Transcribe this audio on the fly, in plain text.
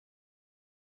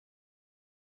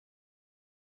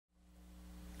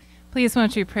Please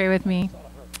won't you pray with me?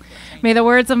 May the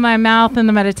words of my mouth and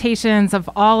the meditations of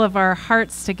all of our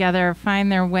hearts together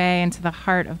find their way into the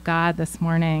heart of God this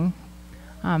morning.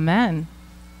 Amen.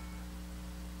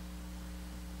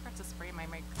 I have to spray my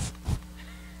mic.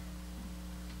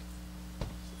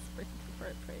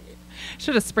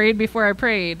 Should have sprayed before I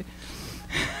prayed.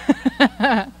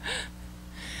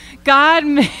 God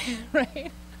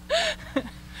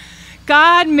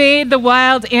made the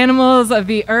wild animals of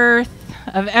the earth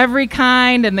of every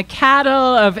kind, and the cattle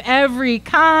of every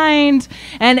kind,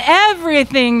 and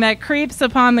everything that creeps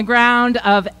upon the ground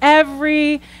of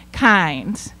every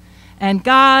kind. And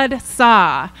God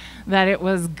saw that it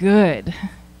was good.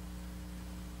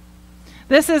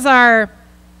 This is our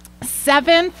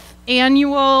 7th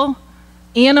annual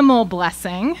animal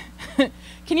blessing.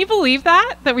 Can you believe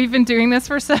that we've been doing this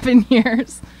for 7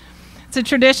 years? It's a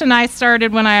tradition I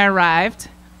started when I arrived,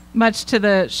 much to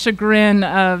the chagrin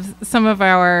of some of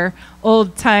our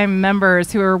old-time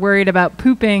members who are worried about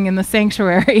pooping in the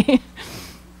sanctuary.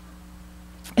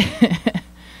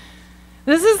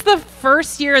 This is the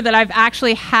first year that I've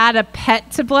actually had a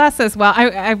pet to bless as well.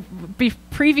 I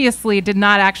previously did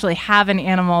not actually have an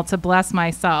animal to bless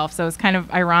myself, so it's kind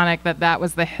of ironic that that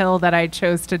was the hill that I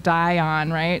chose to die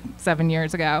on, right, 7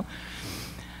 years ago.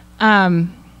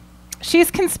 She's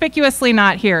conspicuously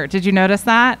not here. Did you notice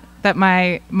that? That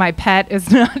my pet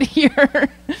is not here?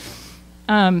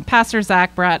 Pastor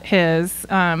Zach brought his,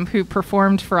 who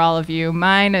performed for all of you.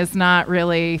 Mine is not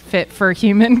really fit for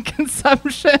human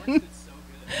consumption.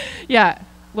 Yeah,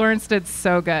 Lawrence did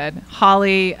so good.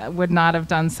 Holly would not have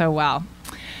done so well.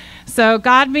 So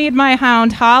God made my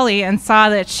hound Holly and saw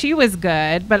that she was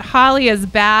good, but Holly is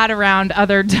bad around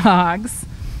other dogs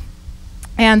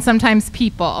and sometimes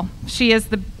people. She is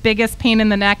the biggest pain in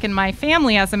the neck in my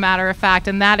family, as a matter of fact,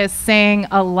 and that is saying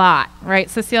a lot. Right,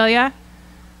 Cecilia?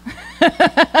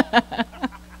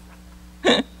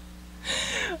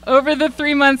 Over the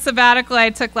 3-month sabbatical I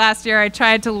took last year, I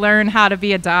tried to learn how to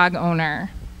be a dog owner.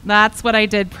 That's what I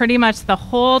did pretty much the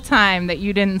whole time that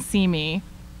you didn't see me.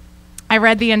 I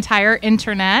read the entire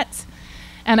internet,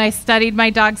 and I studied my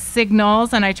dog's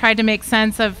signals, and I tried to make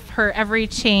sense of her every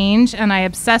change, and I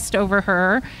obsessed over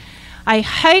her. I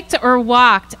hiked or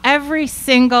walked every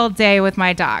single day with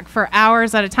my dog for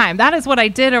hours at a time. That is what I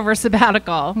did over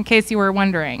sabbatical, in case you were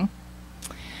wondering.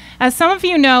 As some of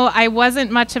you know, I wasn't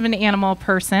much of an animal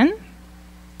person.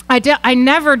 I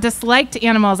never disliked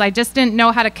animals. I just didn't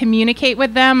know how to communicate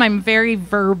with them. I'm very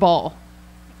verbal,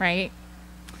 right?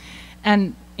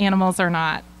 And animals are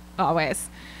not always.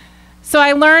 So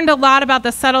I learned a lot about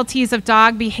the subtleties of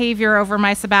dog behavior over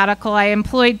my sabbatical. I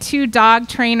employed 2 dog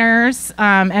trainers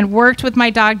and worked with my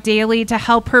dog daily to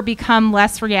help her become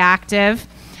less reactive.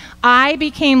 I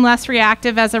became less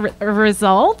reactive as a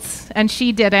result, and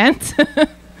she didn't.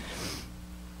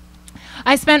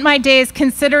 I spent my days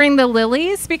considering the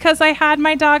lilies because I had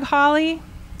my dog Holly.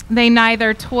 They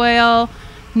neither toil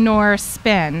nor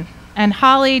spin. And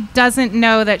Holly doesn't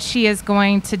know that she is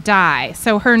going to die.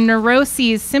 So her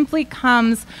neuroses simply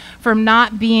comes from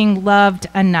not being loved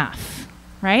enough,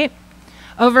 right?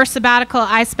 Over sabbatical,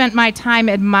 I spent my time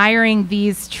admiring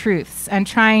these truths and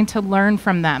trying to learn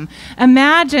from them.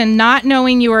 Imagine not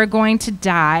knowing you are going to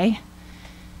die.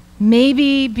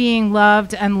 Maybe being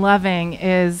loved and loving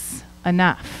is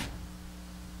enough.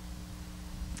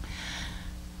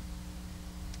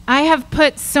 I have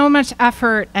put so much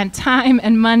effort and time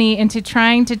and money into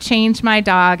trying to change my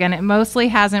dog, and it mostly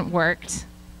hasn't worked.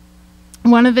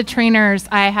 One of the trainers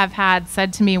I have had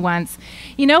said to me once,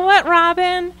 "You know what,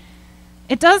 Robin?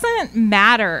 It doesn't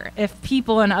matter if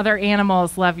people and other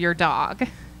animals love your dog.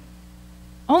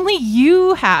 Only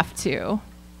you have to.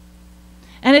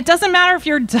 And it doesn't matter if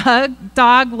your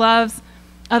dog loves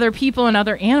other people and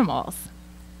other animals.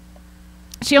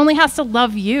 She only has to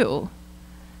love you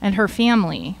and her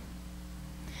family."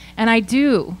 And I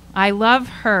do. I love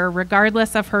her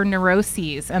regardless of her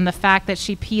neuroses and the fact that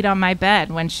she peed on my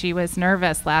bed when she was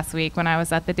nervous last week when I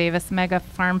was at the Davis Mega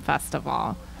Farm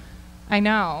Festival. I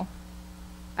know.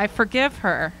 I forgive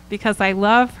her because I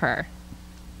love her.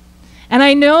 And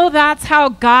I know that's how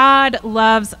God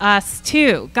loves us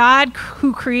too. God,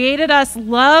 who created us,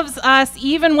 loves us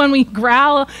even when we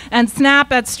growl and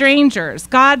snap at strangers.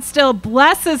 God still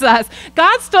blesses us.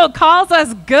 God still calls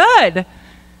us good.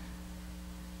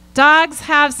 Dogs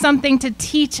have something to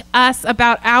teach us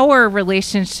about our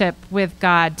relationship with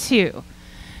God too.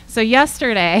 So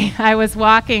yesterday, I was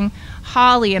walking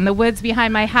Holly in the woods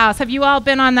behind my house. Have you all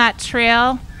been on that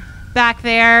trail back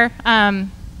there?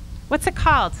 What's it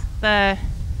called? The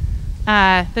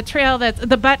trail that's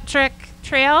the Butt Trick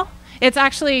Trail. It's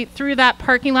actually through that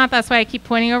parking lot. That's why I keep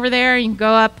pointing over there. You can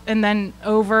go up and then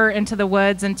over into the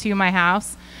woods and to my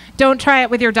house. Don't try it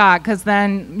with your dog, because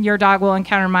then your dog will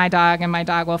encounter my dog and my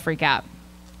dog will freak out.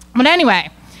 But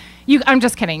anyway, I'm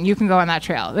just kidding. You can go on that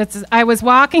trail. I was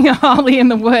walking Holly in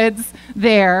the woods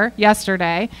there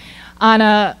yesterday on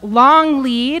a long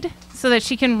lead so that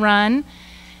she can run.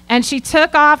 And she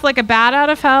took off like a bat out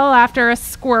of hell after a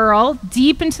squirrel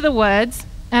deep into the woods.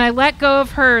 And I let go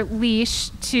of her leash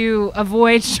to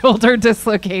avoid shoulder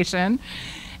dislocation.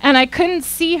 And I couldn't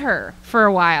see her for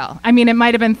a while. I mean, it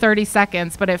might have been 30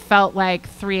 seconds, but it felt like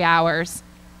 3 hours.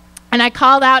 And I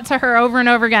called out to her over and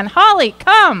over again, Holly,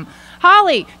 come!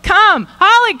 Holly, come!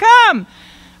 Holly, come!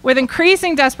 With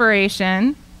increasing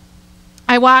desperation,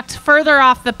 I walked further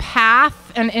off the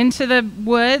path and into the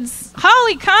woods.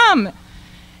 Holly, come!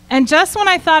 And just when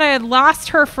I thought I had lost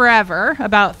her forever,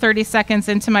 about 30 seconds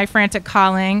into my frantic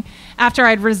calling, after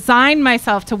I'd resigned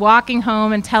myself to walking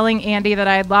home and telling Andy that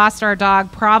I had lost our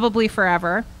dog probably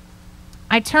forever,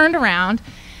 I turned around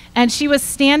and she was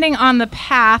standing on the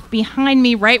path behind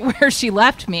me right where she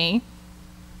left me,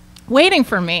 waiting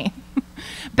for me.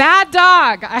 Bad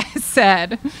dog, I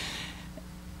said.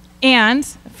 And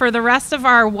for the rest of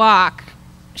our walk,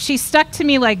 she stuck to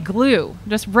me like glue,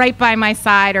 just right by my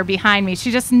side or behind me.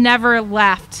 She just never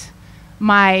left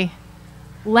my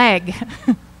leg.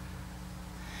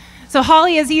 So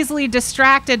Holly is easily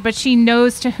distracted, but she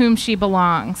knows to whom she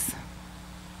belongs.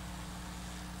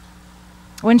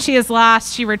 When she is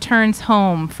lost, she returns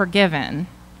home forgiven.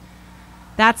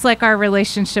 That's like our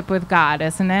relationship with God,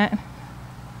 isn't it?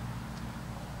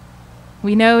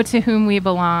 We know to whom we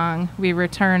belong. We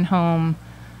return home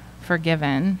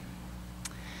forgiven.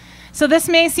 So this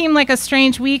may seem like a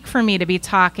strange week for me to be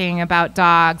talking about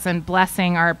dogs and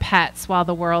blessing our pets while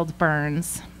the world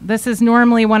burns. This is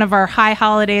normally one of our high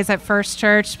holidays at First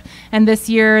Church, and this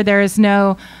year there is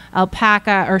no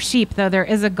alpaca or sheep, though there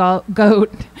is a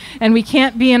goat, and we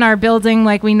can't be in our building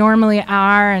like we normally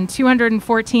are, and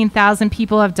 214,000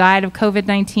 people have died of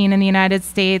COVID-19 in the United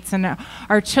States, and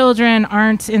our children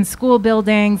aren't in school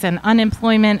buildings, and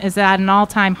unemployment is at an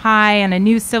all-time high, and a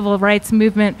new civil rights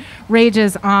movement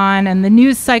rages on, and the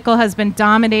news cycle has been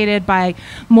dominated by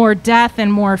more death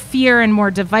and more fear and more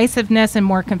divisiveness and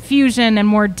more confusion and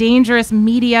more dangerous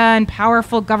media and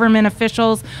powerful government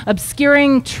officials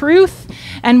obscuring truth,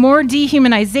 and more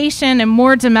dehumanization and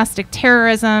more domestic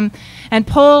terrorism. And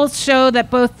polls show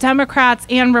that both Democrats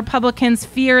and Republicans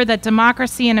fear that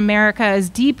democracy in America is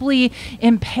deeply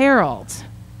imperiled.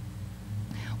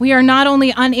 We are not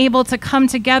only unable to come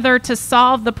together to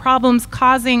solve the problems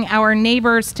causing our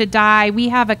neighbors to die, we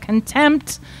have a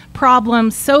contempt problem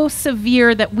so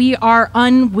severe that we are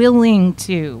unwilling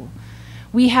to.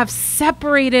 We have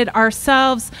separated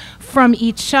ourselves from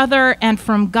each other and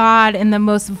from God in the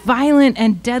most violent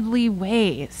and deadly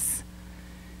ways.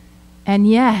 And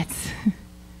yet,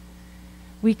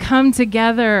 we come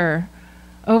together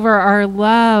over our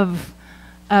love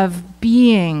of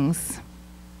beings,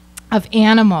 of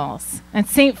animals. And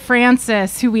St.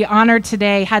 Francis, who we honored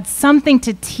today, had something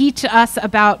to teach us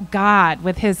about God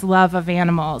with his love of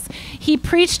animals. He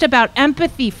preached about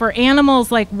empathy for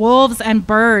animals like wolves and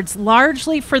birds,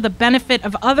 largely for the benefit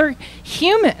of other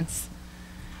humans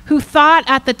who thought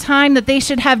at the time that they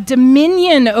should have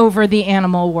dominion over the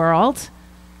animal world,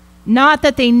 not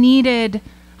that they needed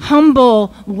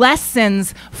humble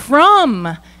lessons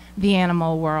from the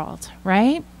animal world,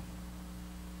 right?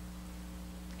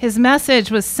 His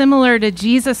message was similar to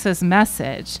Jesus's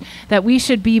message, that we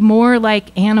should be more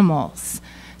like animals.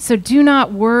 So do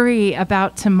not worry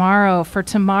about tomorrow, for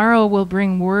tomorrow will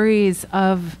bring worries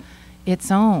of its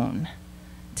own.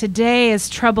 Today is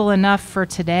trouble enough for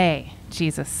today,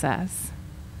 Jesus says.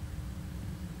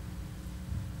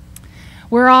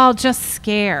 We're all just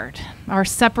scared. Our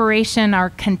separation,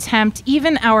 our contempt,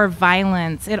 even our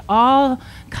violence, it all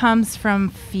comes from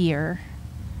fear.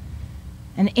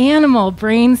 An animal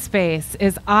brain space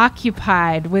is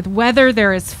occupied with whether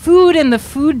there is food in the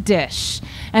food dish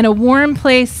and a warm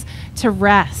place to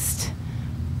rest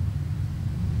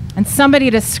and somebody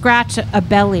to scratch a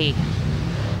belly.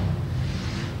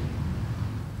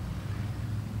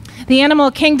 The animal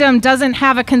kingdom doesn't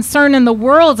have a concern in the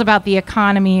world about the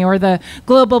economy or the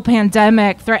global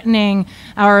pandemic threatening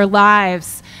our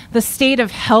lives, the state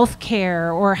of health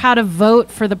care, or how to vote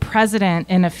for the president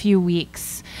in a few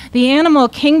weeks. The animal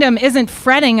kingdom isn't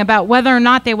fretting about whether or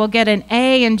not they will get an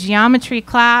A in geometry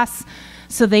class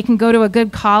so they can go to a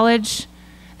good college.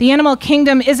 The animal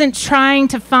kingdom isn't trying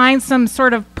to find some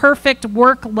sort of perfect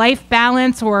work-life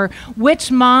balance or which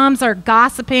moms are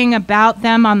gossiping about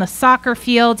them on the soccer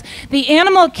field. The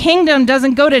animal kingdom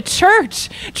doesn't go to church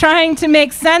trying to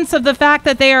make sense of the fact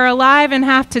that they are alive and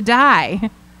have to die.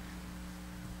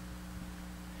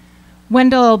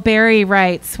 Wendell Berry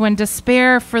writes, "When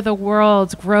despair for the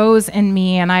world grows in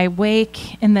me and I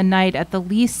wake in the night at the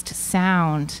least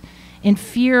sound, in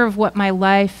fear of what my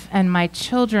life and my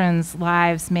children's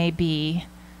lives may be,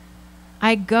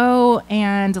 I go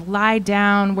and lie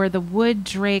down where the wood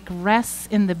drake rests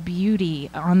in the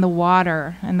beauty on the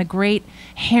water and the great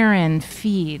heron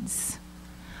feeds.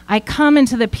 I come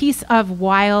into the peace of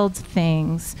wild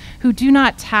things who do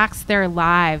not tax their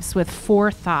lives with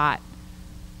forethought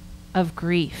of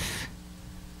grief.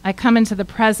 I come into the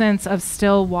presence of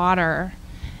still water,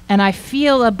 and I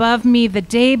feel above me the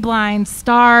day-blind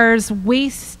stars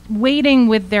waiting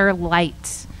with their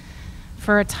light.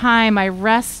 For a time I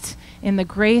rest in the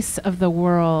grace of the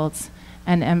world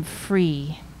and am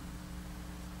free."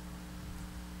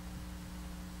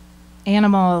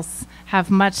 Animals have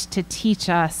much to teach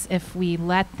us if we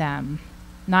let them,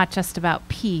 not just about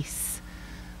peace,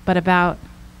 but about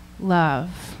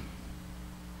love.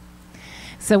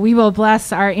 So we will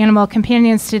bless our animal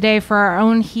companions today for our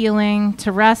own healing,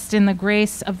 to rest in the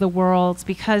grace of the world,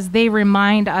 because they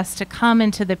remind us to come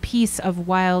into the peace of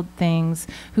wild things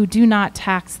who do not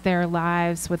tax their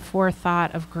lives with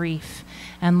forethought of grief.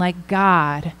 And like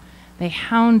God, they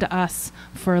hound us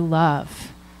for love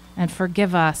and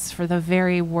forgive us for the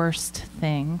very worst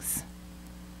things.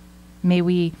 May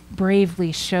we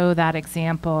bravely show that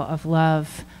example of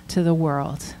love to the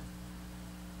world.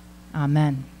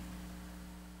 Amen.